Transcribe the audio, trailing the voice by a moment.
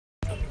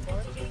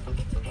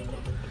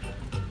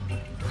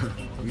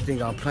You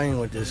think I'm playing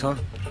with this, huh?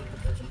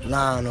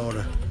 Lion or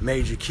the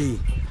major key.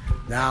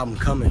 The album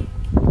coming.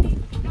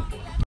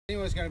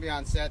 Anyone's going to be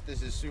on set,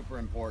 this is super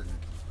important.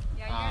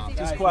 Yeah,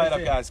 just quiet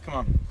up, guys. Come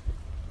on.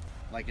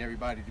 Like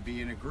everybody to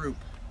be in a group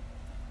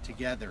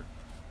together,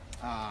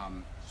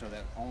 so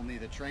that only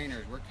the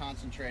trainers, we're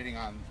concentrating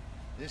on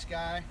this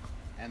guy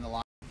and the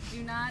lion.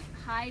 Do not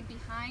hide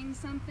behind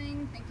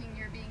something thinking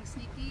you're being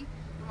sneaky.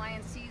 The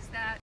lion sees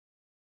that.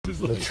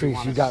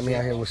 Latrice, you got me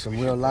out here with some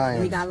real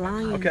lions. We got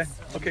lions.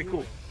 Okay,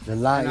 cool. The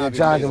lion,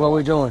 Jonathan, what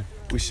we doing?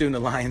 We're shooting a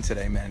lion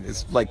today, man.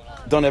 It's like,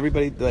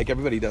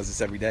 everybody does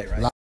this every day,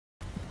 right?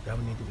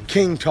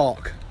 King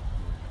talk.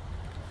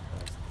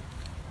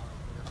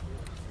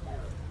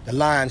 The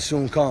lion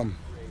soon come.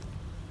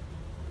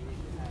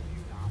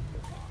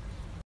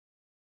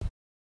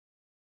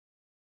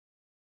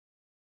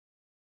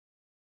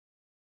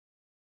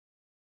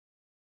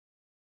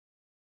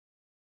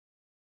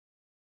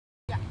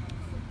 A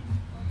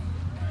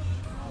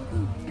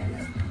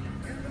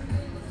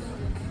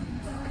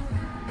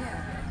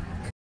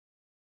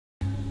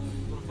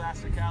little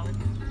faster, Khaled.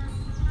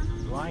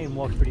 The lion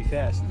walks pretty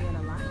fast. Yeah,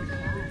 the lion.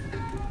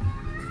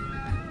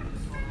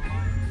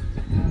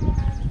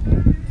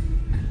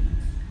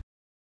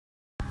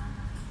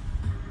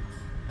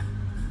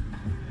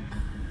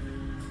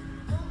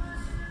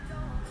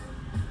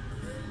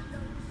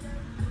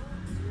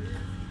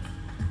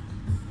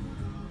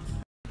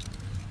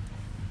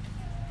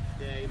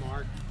 Day,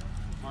 Mark.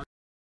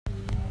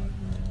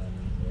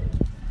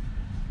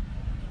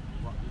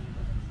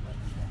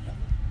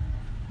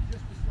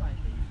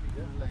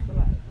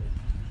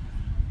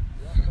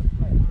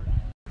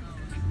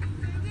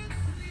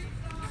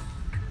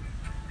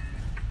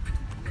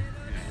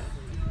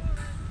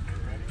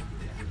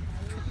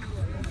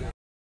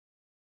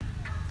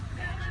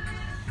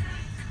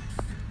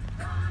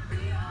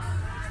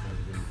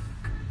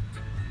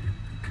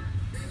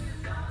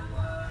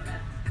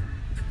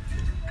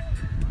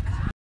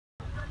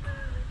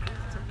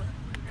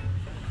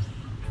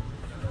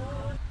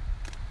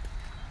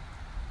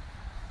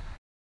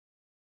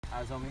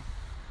 Eyes on me.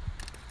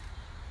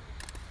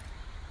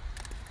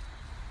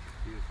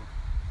 Beautiful.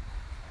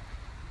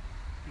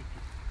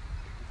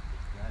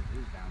 That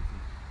is bouncy.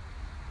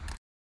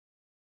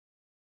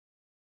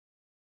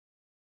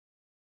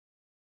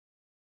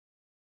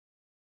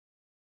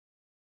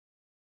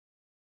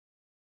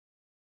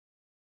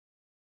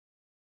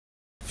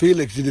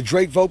 Felix, did the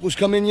Drake vocals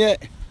come in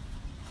yet?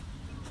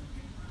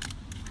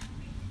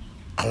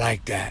 I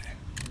like that.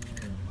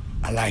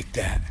 I like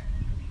that.